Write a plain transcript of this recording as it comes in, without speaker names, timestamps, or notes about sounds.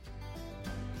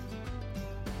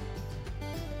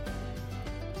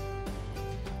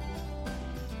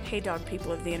Hey dog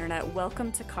people of the internet,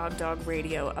 welcome to Cog Dog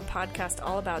Radio, a podcast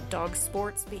all about dog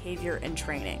sports, behavior, and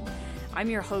training. I'm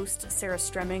your host, Sarah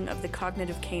Stremming of the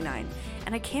Cognitive Canine,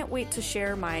 and I can't wait to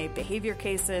share my behavior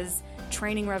cases,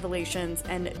 training revelations,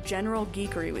 and general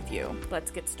geekery with you.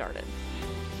 Let's get started.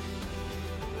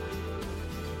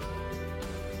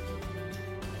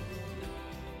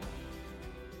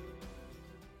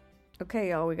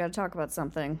 Okay, y'all, we gotta talk about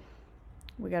something.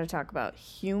 We gotta talk about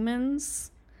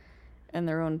humans and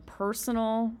their own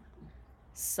personal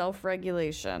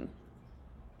self-regulation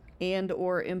and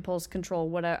or impulse control.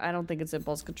 I don't think it's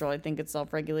impulse control. I think it's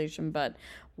self-regulation, but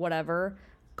whatever.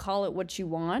 Call it what you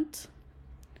want.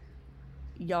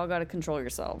 Y'all got to control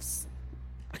yourselves.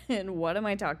 And what am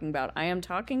I talking about? I am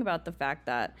talking about the fact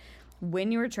that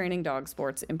when you're training dog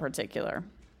sports in particular,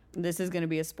 this is going to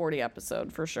be a sporty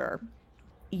episode for sure.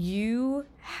 You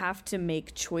have to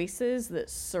make choices that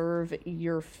serve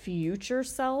your future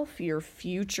self, your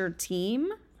future team,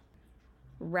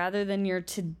 rather than your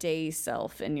today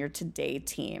self and your today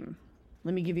team.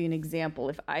 Let me give you an example.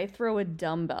 If I throw a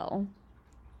dumbbell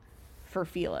for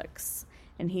Felix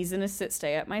and he's in a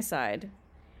sit-stay at my side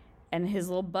and his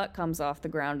little butt comes off the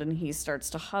ground and he starts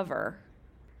to hover,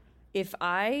 if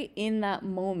I, in that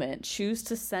moment, choose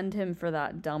to send him for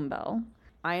that dumbbell,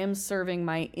 I am serving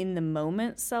my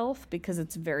in-the-moment self because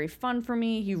it's very fun for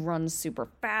me. He runs super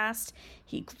fast.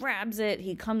 He grabs it.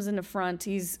 He comes in the front.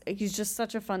 He's just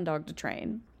such a fun dog to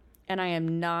train. And I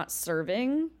am not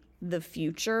serving the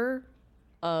future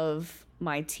of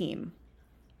my team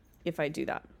if I do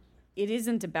that. It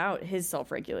isn't about his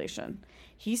self-regulation.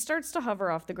 He starts to hover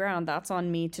off the ground. That's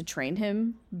on me to train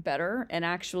him better. And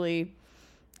actually,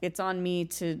 it's on me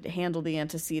to handle the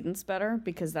antecedents better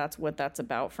because that's what that's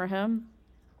about for him.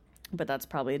 But that's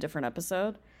probably a different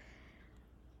episode.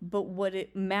 But what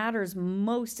it matters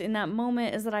most in that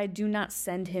moment is that I do not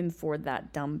send him for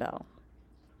that dumbbell.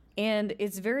 And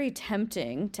it's very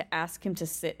tempting to ask him to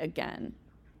sit again,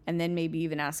 and then maybe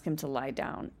even ask him to lie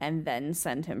down, and then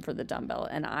send him for the dumbbell.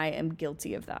 And I am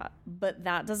guilty of that. But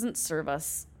that doesn't serve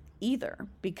us either,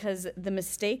 because the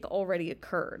mistake already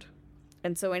occurred.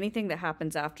 And so anything that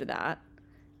happens after that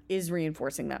is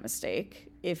reinforcing that mistake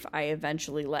if I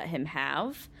eventually let him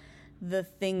have the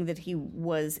thing that he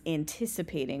was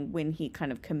anticipating when he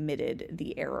kind of committed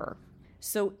the error.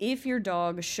 So if your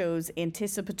dog shows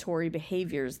anticipatory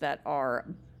behaviors that are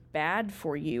bad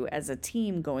for you as a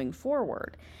team going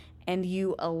forward, and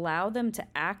you allow them to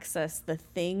access the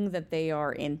thing that they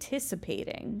are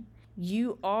anticipating,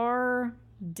 you are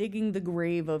digging the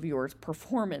grave of your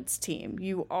performance team.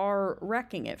 You are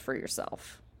wrecking it for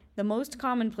yourself. The most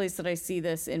common place that I see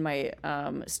this in my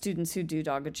students who do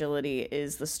dog agility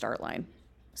is the start line.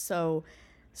 So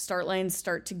start lines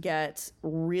start to get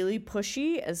really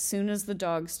pushy as soon as the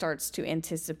dog starts to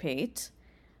anticipate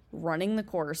running the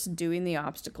course, doing the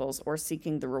obstacles, or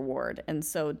seeking the reward. And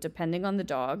so depending on the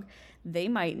dog, they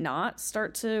might not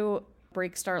start to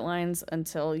break start lines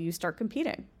until you start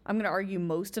competing. I'm going to argue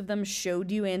most of them showed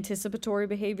you anticipatory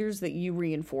behaviors that you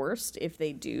reinforced if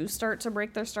they do start to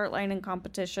break their start line in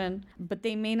competition, but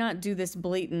they may not do this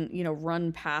blatant,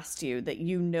 run past you that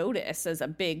you notice as a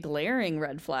big glaring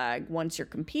red flag once you're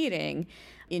competing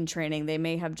in training. They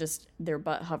may have just their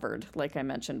butt hovered, like I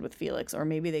mentioned with Felix, or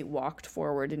maybe they walked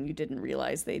forward and you didn't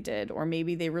realize they did, or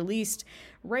maybe they released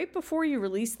right before you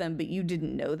released them, but you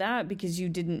didn't know that because you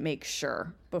didn't make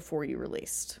sure before you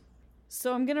released.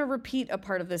 So I'm going to repeat a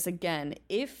part of this again.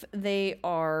 If they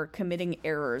are committing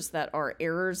errors that are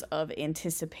errors of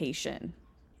anticipation,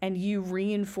 and you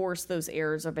reinforce those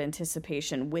errors of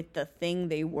anticipation with the thing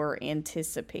they were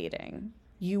anticipating,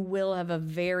 you will have a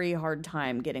very hard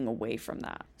time getting away from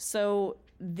that. So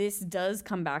this does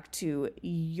come back to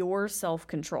your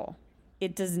self-control.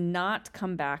 It does not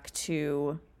come back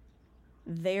to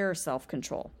their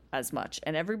self-control as much.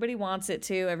 And everybody wants it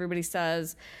to. Everybody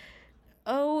says,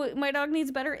 oh, my dog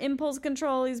needs better impulse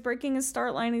control. He's breaking his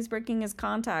start line. He's breaking his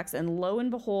contacts. And lo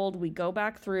and behold, we go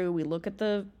back through, we look at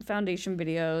the foundation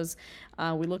videos,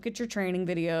 we look at your training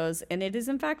videos, and it is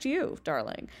in fact you,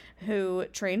 darling, who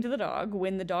trained the dog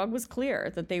when the dog was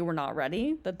clear that they were not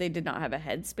ready, that they did not have a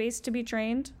headspace to be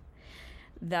trained,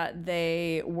 that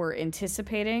they were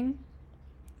anticipating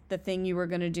the thing you were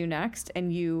going to do next,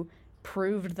 and you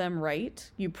proved them right.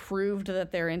 You proved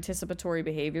that their anticipatory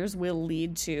behaviors will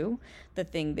lead to the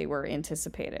thing they were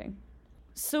anticipating.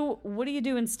 So what do you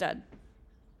do instead?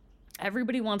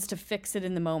 Everybody wants to fix it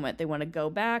in the moment. They want to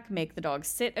go back, make the dog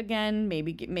sit again,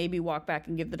 maybe walk back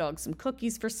and give the dog some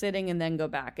cookies for sitting and then go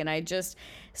back. And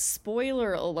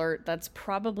spoiler alert, that's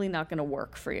probably not going to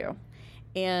work for you.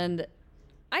 And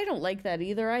I don't like that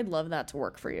either. I'd love that to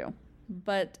work for you,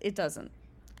 but it doesn't.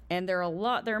 And there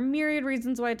are myriad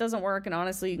reasons why it doesn't work. And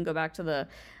honestly, you can go back to the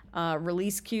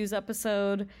release cues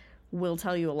episode. We'll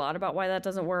tell you a lot about why that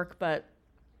doesn't work. But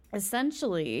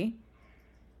essentially,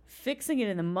 fixing it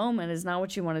in the moment is not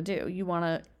what you want to do. You want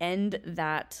to end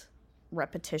that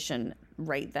repetition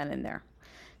right then and there.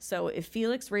 So if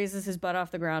Felix raises his butt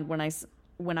off the ground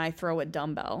when I throw a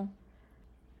dumbbell,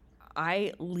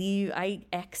 I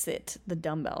exit the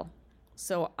dumbbell.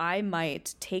 So I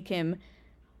might take him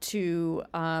to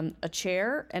a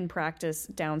chair and practice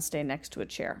downstay next to a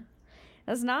chair.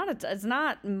 It's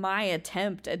not my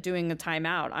attempt at doing a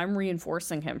timeout. I'm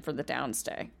reinforcing him for the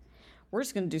downstay. We're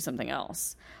just going to do something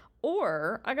else.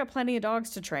 Or I got plenty of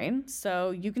dogs to train,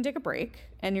 so you can take a break,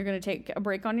 and you're going to take a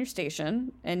break on your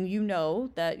station, and you know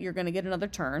that you're going to get another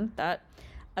turn. That,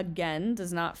 again,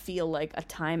 does not feel like a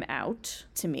timeout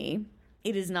to me.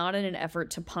 It is not in an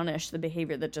effort to punish the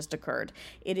behavior that just occurred.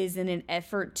 It is in an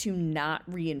effort to not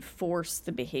reinforce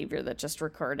the behavior that just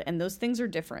occurred, and those things are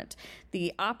different.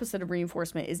 The opposite of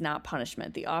reinforcement is not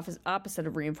punishment. The opposite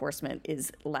of reinforcement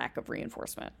is lack of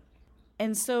reinforcement.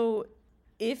 And so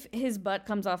if his butt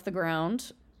comes off the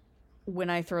ground when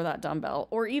I throw that dumbbell,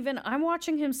 or even I'm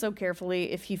watching him so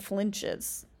carefully if he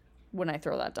flinches when I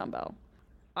throw that dumbbell,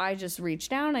 I just reach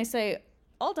down, I say,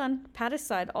 all done, pat his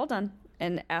side, all done,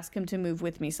 and ask him to move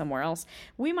with me somewhere else.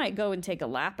 We might go and take a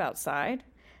lap outside,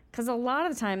 because a lot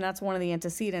of the time that's one of the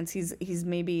antecedents. He's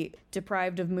maybe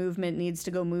deprived of movement, needs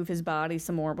to go move his body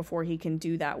some more before he can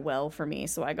do that well for me.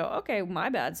 So I go, okay, my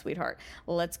bad, sweetheart.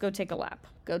 Let's go take a lap.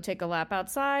 Go take a lap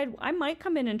outside. I might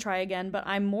come in and try again, but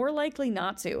I'm more likely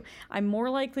not to. I'm more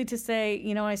likely to say,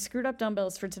 I screwed up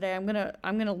dumbbells for today. I'm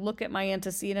gonna look at my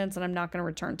antecedents and I'm not gonna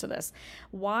return to this.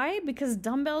 Why? Because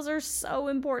dumbbells are so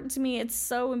important to me. It's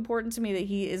so important to me that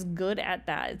he is good at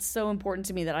that. It's so important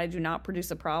to me that I do not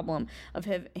produce a problem of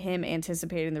him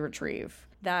anticipating the retrieve.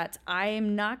 That I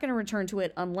am not going to return to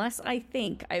it unless I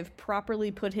think I've properly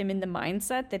put him in the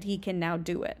mindset that he can now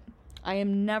do it. I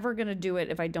am never going to do it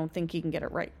if I don't think he can get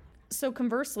it right. So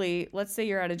conversely, let's say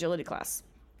you're at agility class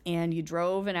and you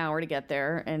drove an hour to get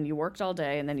there and you worked all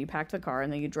day and then you packed the car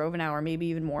and then you drove an hour, maybe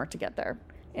even more, to get there.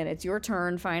 And it's your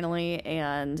turn finally,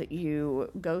 and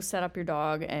you go set up your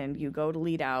dog and you go to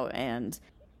lead out, and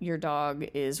your dog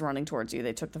is running towards you.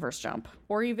 They took the first jump,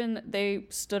 or even they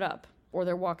stood up, or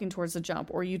they're walking towards the jump,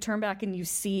 or you turn back and you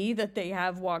see that they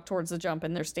have walked towards the jump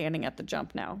and they're standing at the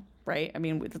jump now, right? I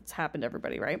mean, it's happened to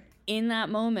everybody, right? In that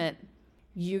moment,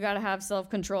 you got to have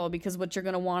self-control, because what you're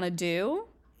going to want to do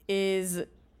is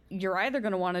you're either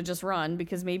going to want to just run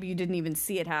because maybe you didn't even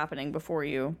see it happening before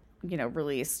you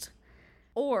released,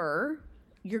 or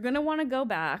you're going to want to go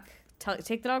back,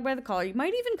 take the dog by the collar. You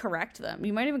might even correct them.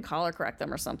 You might even collar correct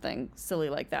them or something silly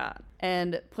like that,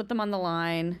 and put them on the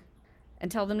line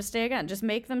and tell them to stay again. Just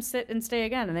make them sit and stay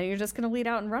again, and then you're just going to lead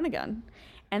out and run again.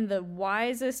 And the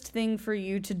wisest thing for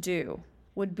you to do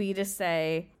would be to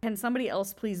say, can somebody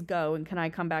else please go, and can I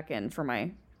come back in for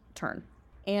my turn?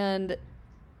 And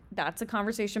that's a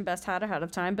conversation best had ahead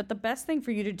of time. But the best thing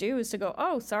for you to do is to go,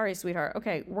 oh, sorry, sweetheart.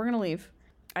 Okay, we're going to leave.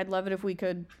 I'd love it if we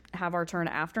could have our turn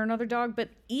after another dog. But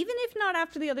even if not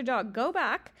after the other dog, go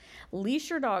back, leash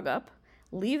your dog up,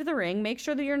 leave the ring, make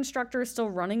sure that your instructor is still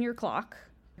running your clock,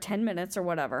 10 minutes or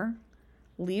whatever,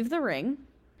 leave the ring,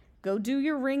 go do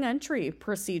your ring entry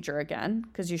procedure again,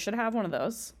 because you should have one of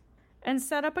those, and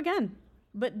set up again.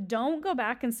 But don't go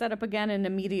back and set up again and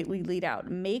immediately lead out.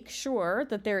 Make sure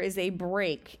that there is a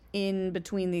break in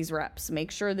between these reps. Make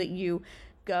sure that you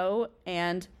go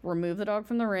and remove the dog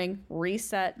from the ring,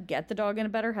 reset, get the dog in a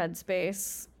better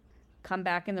headspace, come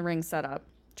back in the ring, set up,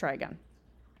 try again.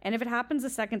 And if it happens a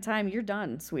second time, you're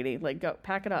done, sweetie. Like, go,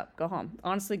 pack it up, go home.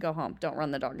 Honestly, go home. Don't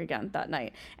run the dog again that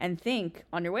night. And think,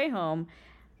 on your way home,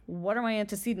 what are my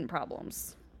antecedent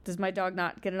problems? Does my dog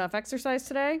not get enough exercise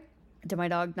today? Did my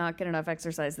dog not get enough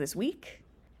exercise this week?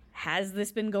 Has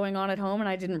this been going on at home and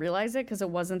I didn't realize it because it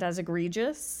wasn't as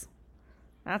egregious?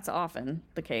 That's often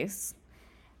the case.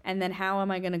 And then how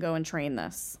am I going to go and train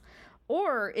this?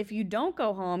 Or if you don't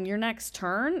go home, your next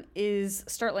turn is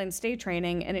start line stay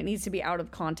training, and it needs to be out of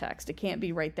context. It can't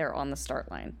be right there on the start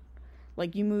line.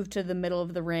 Like, you move to the middle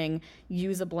of the ring,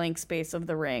 use a blank space of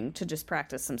the ring to just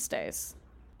practice some stays.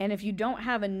 And if you don't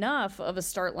have enough of a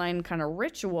start line kind of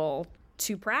ritual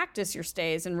to practice your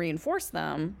stays and reinforce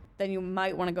them, then you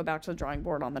might want to go back to the drawing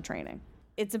board on the training.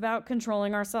 It's about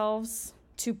controlling ourselves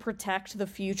to protect the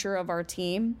future of our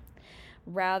team,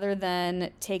 rather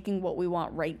than taking what we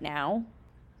want right now,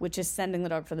 which is sending the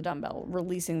dog for the dumbbell,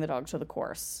 releasing the dog to the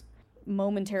course,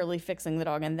 momentarily fixing the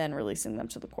dog, and then releasing them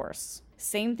to the course.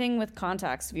 Same thing with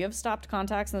contacts. If you have stopped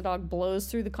contacts and the dog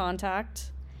blows through the contact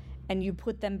and you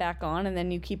put them back on and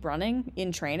then you keep running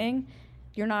in training,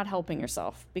 you're not helping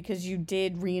yourself, because you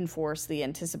did reinforce the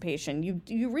anticipation.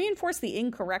 You reinforce the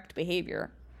incorrect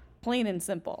behavior, plain and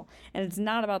simple. And it's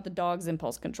not about the dog's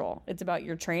impulse control. It's about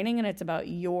your training, and it's about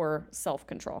your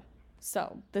self-control.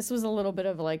 So this was a little bit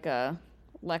of like a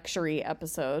lecture-y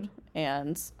episode,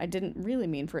 and I didn't really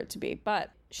mean for it to be,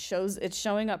 but it's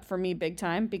showing up for me big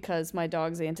time, because my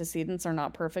dog's antecedents are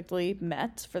not perfectly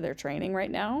met for their training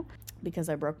right now, because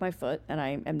I broke my foot and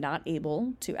I am not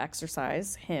able to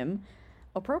exercise him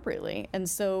appropriately. And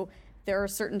so there are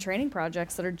certain training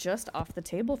projects that are just off the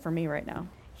table for me right now.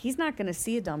 He's not going to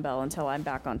see a dumbbell until I'm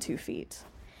back on 2 feet.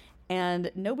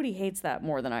 And nobody hates that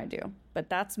more than I do. But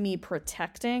that's me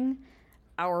protecting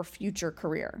our future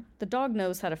career. The dog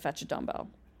knows how to fetch a dumbbell.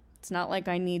 It's not like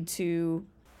I need to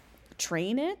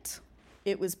train it.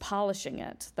 It was polishing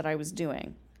it that I was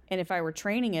doing. And if I were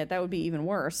training it, that would be even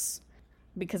worse,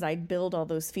 because I'd build all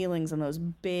those feelings and those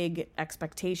big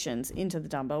expectations into the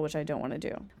dumbbell, which I don't want to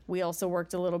do. We also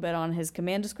worked a little bit on his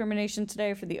command discrimination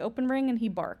today for the open ring, and he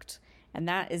barked. And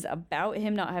that is about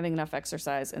him not having enough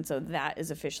exercise, and so that is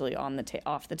officially on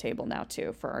off the table now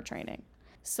too for our training.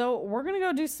 So we're going to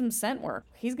go do some scent work.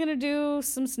 He's going to do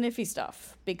some sniffy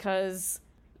stuff, because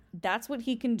that's what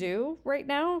he can do right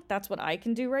now. That's what I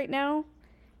can do right now.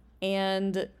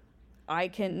 And I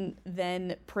can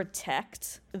then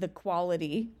protect the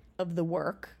quality of the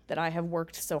work that I have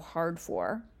worked so hard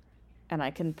for, and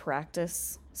I can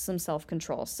practice some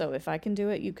self-control. So if I can do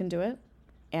it, you can do it.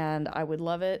 And I would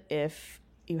love it if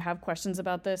you have questions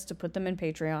about this to put them in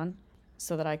Patreon,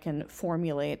 so that I can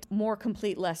formulate more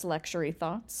complete, less lecture-y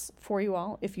thoughts for you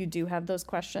all if you do have those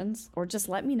questions. Or just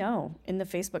let me know in the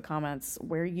Facebook comments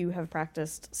where you have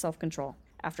practiced self-control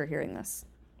after hearing this.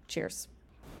 Cheers.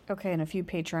 Okay, and a few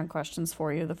Patreon questions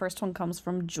for you. The first one comes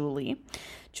from Julie.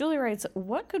 Julie writes,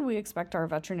 what could we expect our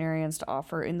veterinarians to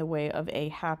offer in the way of a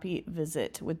happy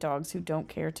visit with dogs who don't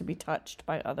care to be touched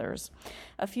by others?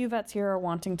 A few vets here are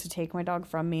wanting to take my dog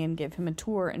from me and give him a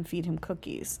tour and feed him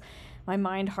cookies. My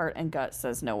mind, heart, and gut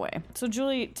says no way. So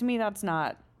Julie, to me, that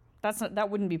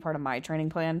wouldn't be part of my training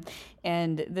plan.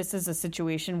 And this is a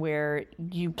situation where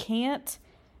you can't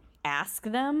ask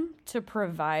them to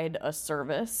provide a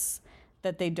service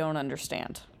that they don't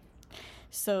understand.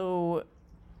 So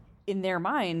in their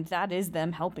mind, that is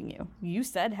them helping you. You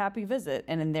said happy visit,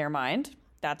 and in their mind,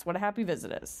 that's what a happy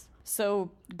visit is. So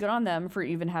good on them for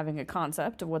even having a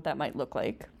concept of what that might look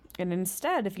like. And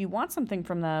instead, if you want something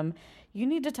from them, you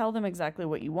need to tell them exactly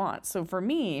what you want. So for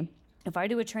me, if I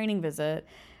do a training visit,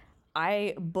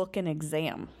 I book an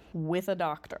exam with a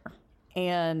doctor,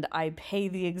 and I pay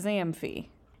the exam fee,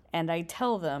 and I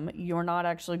tell them, you're not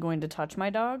actually going to touch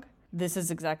my dog. This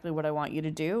is exactly what I want you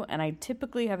to do. And I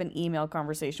typically have an email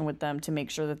conversation with them to make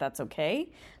sure that that's okay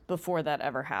before that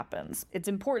ever happens. It's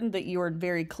important that you are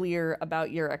very clear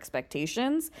about your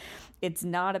expectations. It's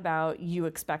not about you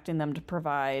expecting them to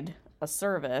provide a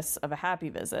service of a happy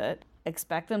visit.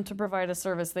 Expect them to provide a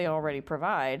service they already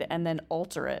provide, and then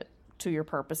alter it to your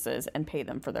purposes and pay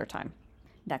them for their time.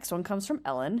 Next one comes from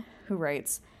Ellen, who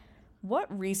writes,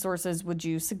 what resources would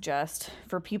you suggest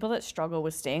for people that struggle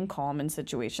with staying calm in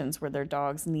situations where their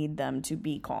dogs need them to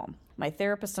be calm? My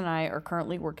therapist and I are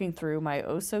currently working through my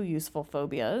oh-so-useful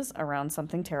phobias around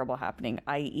something terrible happening,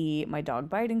 i.e. my dog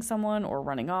biting someone or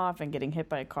running off and getting hit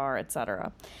by a car,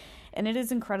 etc. And it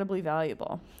is incredibly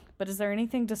valuable. But is there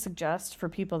anything to suggest for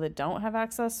people that don't have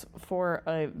access for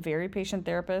a very patient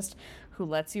therapist who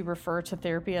lets you refer to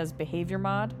therapy as behavior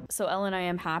mod? So Ellen, I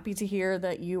am happy to hear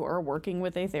that you are working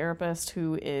with a therapist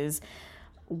who is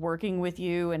working with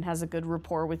you and has a good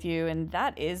rapport with you. And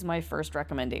that is my first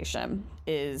recommendation,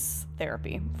 is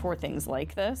therapy for things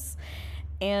like this.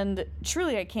 And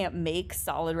truly, I can't make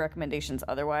solid recommendations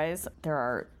otherwise. There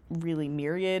are really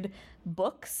myriad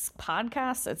books,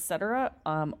 podcasts, etc.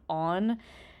 On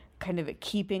kind of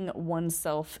keeping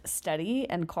oneself steady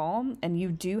and calm, and you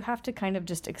do have to kind of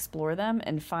just explore them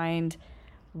and find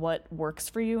what works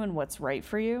for you and what's right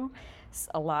for you.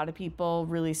 A lot of people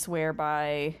really swear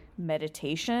by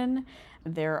meditation.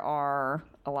 There are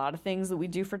a lot of things that we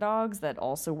do for dogs that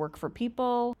also work for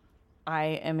people.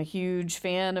 I am a huge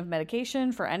fan of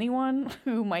medication for anyone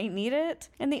who might need it.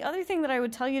 And the other thing that I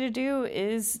would tell you to do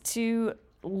is to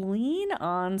lean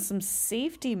on some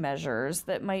safety measures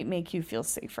that might make you feel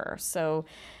safer. So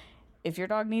if your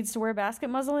dog needs to wear basket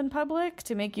muzzle in public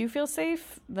to make you feel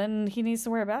safe, then he needs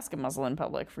to wear a basket muzzle in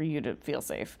public for you to feel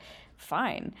safe.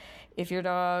 Fine. If your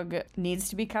dog needs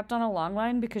to be kept on a long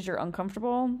line because you're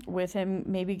uncomfortable with him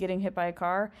maybe getting hit by a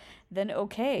car, then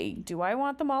okay. Do I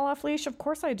want them all off leash? Of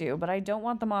course I do, but I don't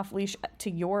want them off leash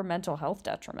to your mental health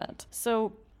detriment.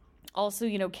 So Also,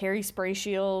 carry spray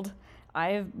shield.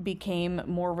 I became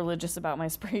more religious about my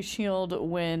spray shield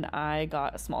when I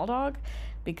got a small dog,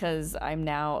 because I'm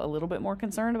now a little bit more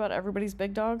concerned about everybody's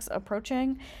big dogs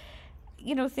approaching.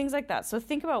 Things like that. So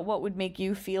think about what would make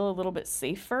you feel a little bit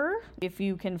safer if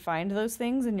you can find those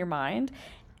things in your mind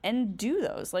and do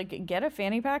those. Like, get a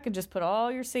fanny pack and just put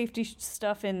all your safety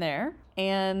stuff in there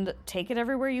and take it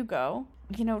everywhere you go.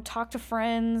 Talk to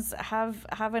friends, have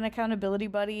an accountability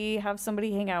buddy, have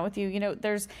somebody hang out with you.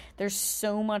 There's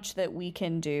so much that we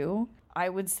can do. I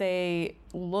would say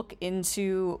look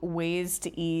into ways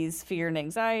to ease fear and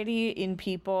anxiety in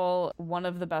people. One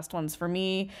of the best ones for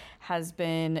me has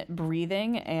been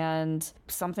breathing, and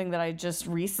something that I just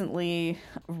recently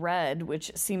read,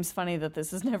 which seems funny that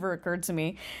this has never occurred to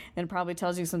me and probably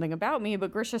tells you something about me,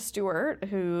 but Grisha Stewart,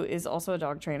 who is also a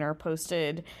dog trainer,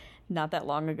 posted not that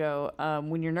long ago,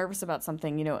 when you're nervous about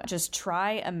something, just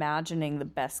try imagining the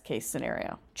best case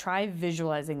scenario. Try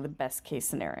visualizing the best case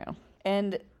scenario.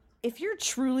 And if you're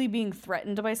truly being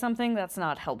threatened by something, that's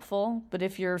not helpful. But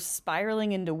if you're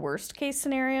spiraling into worst case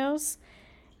scenarios,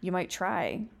 you might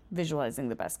try visualizing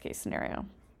the best case scenario.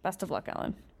 Best of luck,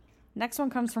 Ellen. Next one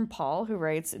comes from Paul, who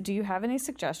writes, do you have any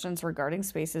suggestions regarding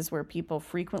spaces where people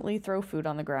frequently throw food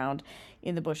on the ground,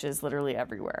 in the bushes, literally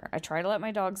everywhere? I try to let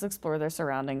my dogs explore their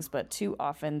surroundings, but too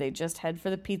often they just head for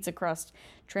the pizza crust,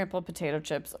 trampled potato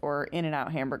chips, or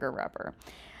In-N-Out hamburger wrapper.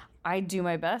 I do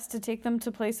my best to take them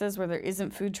to places where there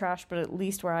isn't food trash, but at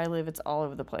least where I live, it's all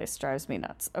over the place. Drives me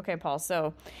nuts. Okay, Paul,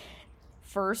 so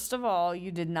first of all,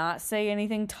 you did not say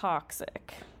anything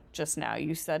toxic just now.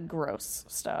 You said gross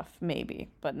stuff, maybe,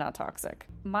 but not toxic.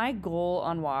 My goal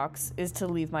on walks is to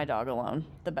leave my dog alone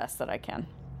the best that I can.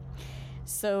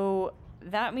 So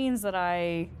that means that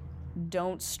I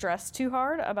don't stress too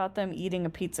hard about them eating a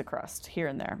pizza crust here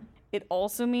and there. It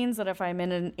also means that if I'm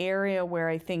in an area where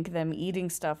I think them eating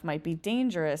stuff might be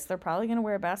dangerous, they're probably going to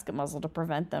wear a basket muzzle to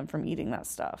prevent them from eating that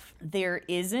stuff. There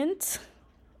isn't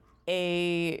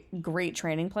a great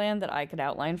training plan that I could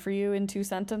outline for you in 2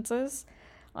 sentences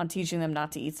on teaching them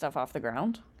not to eat stuff off the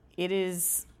ground. It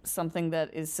is something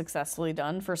that is successfully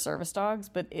done for service dogs,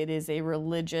 but it is a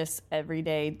religious,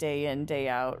 everyday, day in, day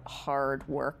out, hard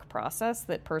work process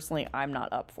that personally I'm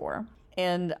not up for.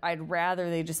 And I'd rather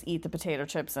they just eat the potato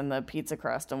chips and the pizza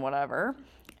crust and whatever.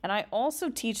 And I also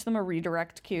teach them a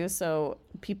redirect cue. So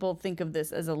people think of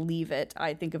this as a leave it.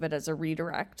 I think of it as a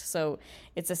redirect. So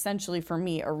it's essentially, for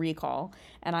me, a recall.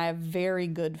 And I have very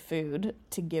good food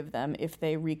to give them if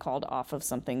they recalled off of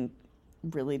something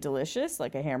really delicious,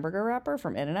 like a hamburger wrapper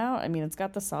from In-N-Out. I mean, it's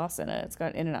got the sauce in it. It's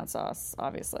got In-N-Out sauce,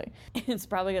 obviously. It's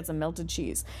probably got some melted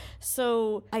cheese.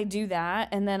 So I do that.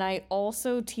 And then I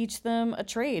also teach them a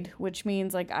trade, which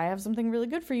means like, I have something really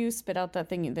good for you. Spit out that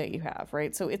thing that you have,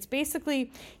 right? So it's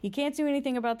basically, you can't do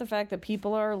anything about the fact that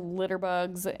people are litter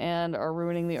bugs and are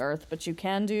ruining the earth, but you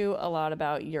can do a lot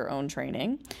about your own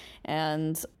training,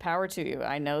 and power to you.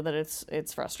 I know that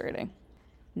it's frustrating.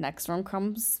 Next one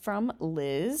comes from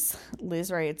Liz.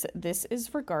 Liz writes, this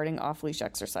is regarding off-leash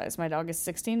exercise. My dog is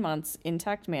 16 months,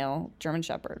 intact male, German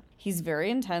Shepherd. He's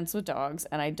very intense with dogs,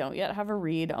 and I don't yet have a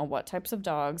read on what types of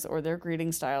dogs or their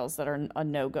greeting styles that are a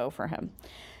no-go for him.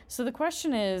 So the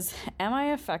question is, am I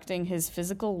affecting his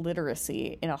physical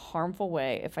literacy in a harmful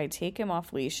way if I take him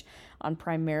off leash on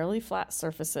primarily flat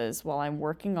surfaces while I'm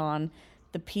working on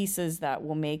the pieces that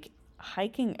will make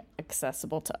hiking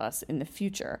accessible to us in the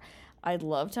future? I'd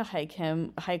love to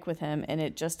hike with him, and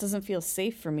it just doesn't feel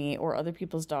safe for me or other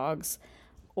people's dogs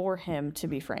or him, to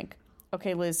be frank.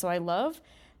 Okay, Liz, so I love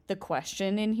the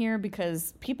question in here,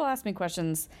 because people ask me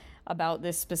questions about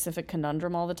this specific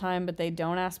conundrum all the time, but they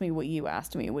don't ask me what you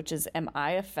asked me, which is, am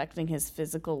I affecting his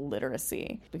physical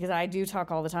literacy? Because I do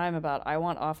talk all the time about, I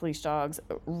want off-leash dogs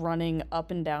running up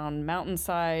and down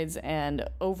mountainsides and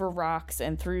over rocks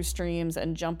and through streams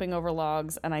and jumping over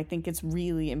logs, and I think it's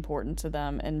really important to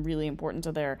them and really important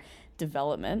to their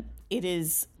development. It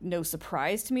is no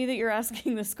surprise to me that you're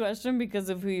asking this question because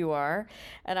of who you are,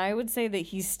 and I would say that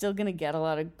he's still going to get a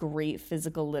lot of great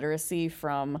physical literacy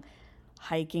from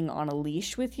hiking on a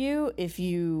leash with you if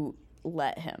you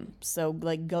let him. So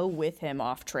like, go with him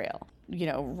off trail,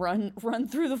 run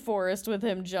through the forest with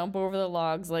him, jump over the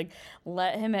logs, like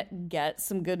let him get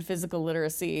some good physical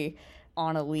literacy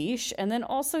on a leash. And then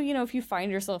also, if you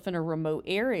find yourself in a remote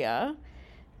area,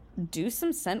 do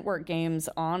some scent work games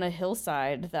on a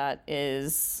hillside that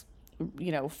is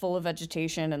full of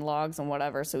vegetation and logs and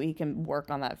whatever, so he can work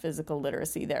on that physical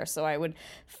literacy there. So I would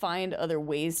find other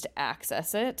ways to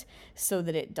access it so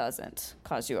that it doesn't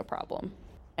cause you a problem.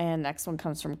 And next one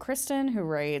comes from Kristen, who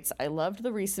writes, I loved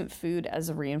the recent Food as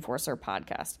a Reinforcer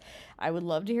podcast. I would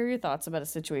love to hear your thoughts about a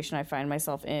situation I find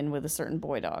myself in with a certain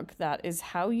boy dog. That is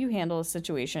how you handle a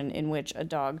situation in which a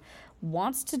dog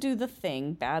wants to do the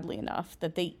thing badly enough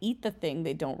that they eat the thing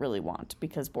they don't really want,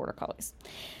 because border collies.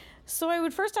 So I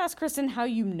would first ask Kristen how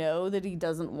you know that he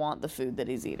doesn't want the food that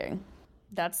he's eating.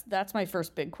 That's my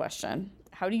first big question.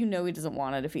 How do you know he doesn't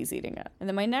want it if he's eating it? And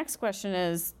then my next question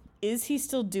is he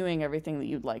still doing everything that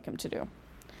you'd like him to do?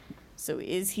 So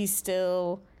is he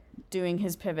still doing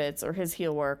his pivots or his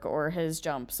heel work or his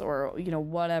jumps or,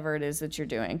 whatever it is that you're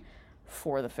doing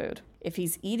for the food? If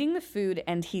he's eating the food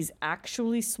and he's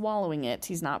actually swallowing it,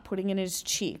 he's not putting it in his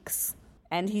cheeks,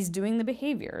 and he's doing the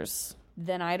behaviors,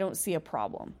 then I don't see a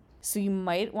problem. So you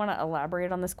might want to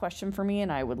elaborate on this question for me,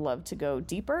 and I would love to go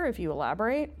deeper if you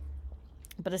elaborate.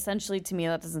 But essentially, to me,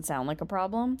 that doesn't sound like a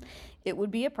problem. It would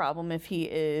be a problem if he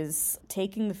is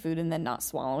taking the food and then not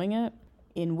swallowing it,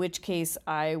 in which case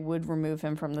I would remove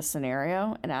him from the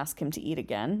scenario and ask him to eat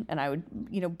again. And I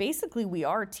would, basically we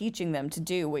are teaching them to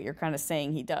do what you're kind of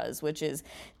saying he does, which is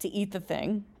to eat the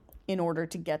thing in order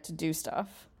to get to do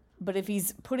stuff. But if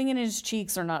he's putting it in his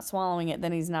cheeks or not swallowing it,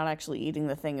 then he's not actually eating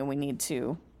the thing, and we need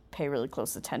to pay really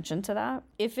close attention to that.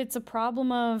 If it's a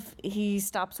problem of he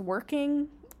stops working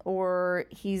or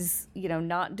he's,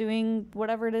 not doing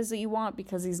whatever it is that you want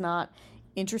because he's not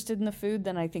interested in the food,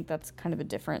 then I think that's kind of a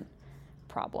different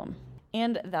problem.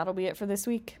 And that'll be it for this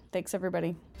week. Thanks,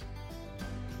 everybody.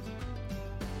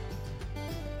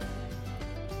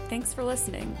 Thanks for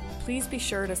listening. Please be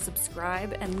sure to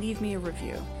subscribe and leave me a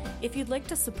review. If you'd like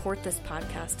to support this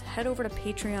podcast, head over to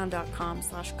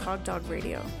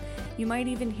patreon.com/cogdogradio. You might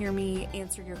even hear me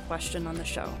answer your question on the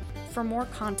show. For more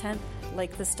content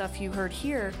like the stuff you heard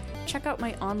here, check out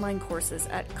my online courses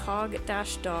at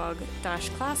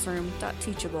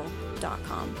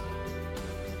cog-dog-classroom.teachable.com.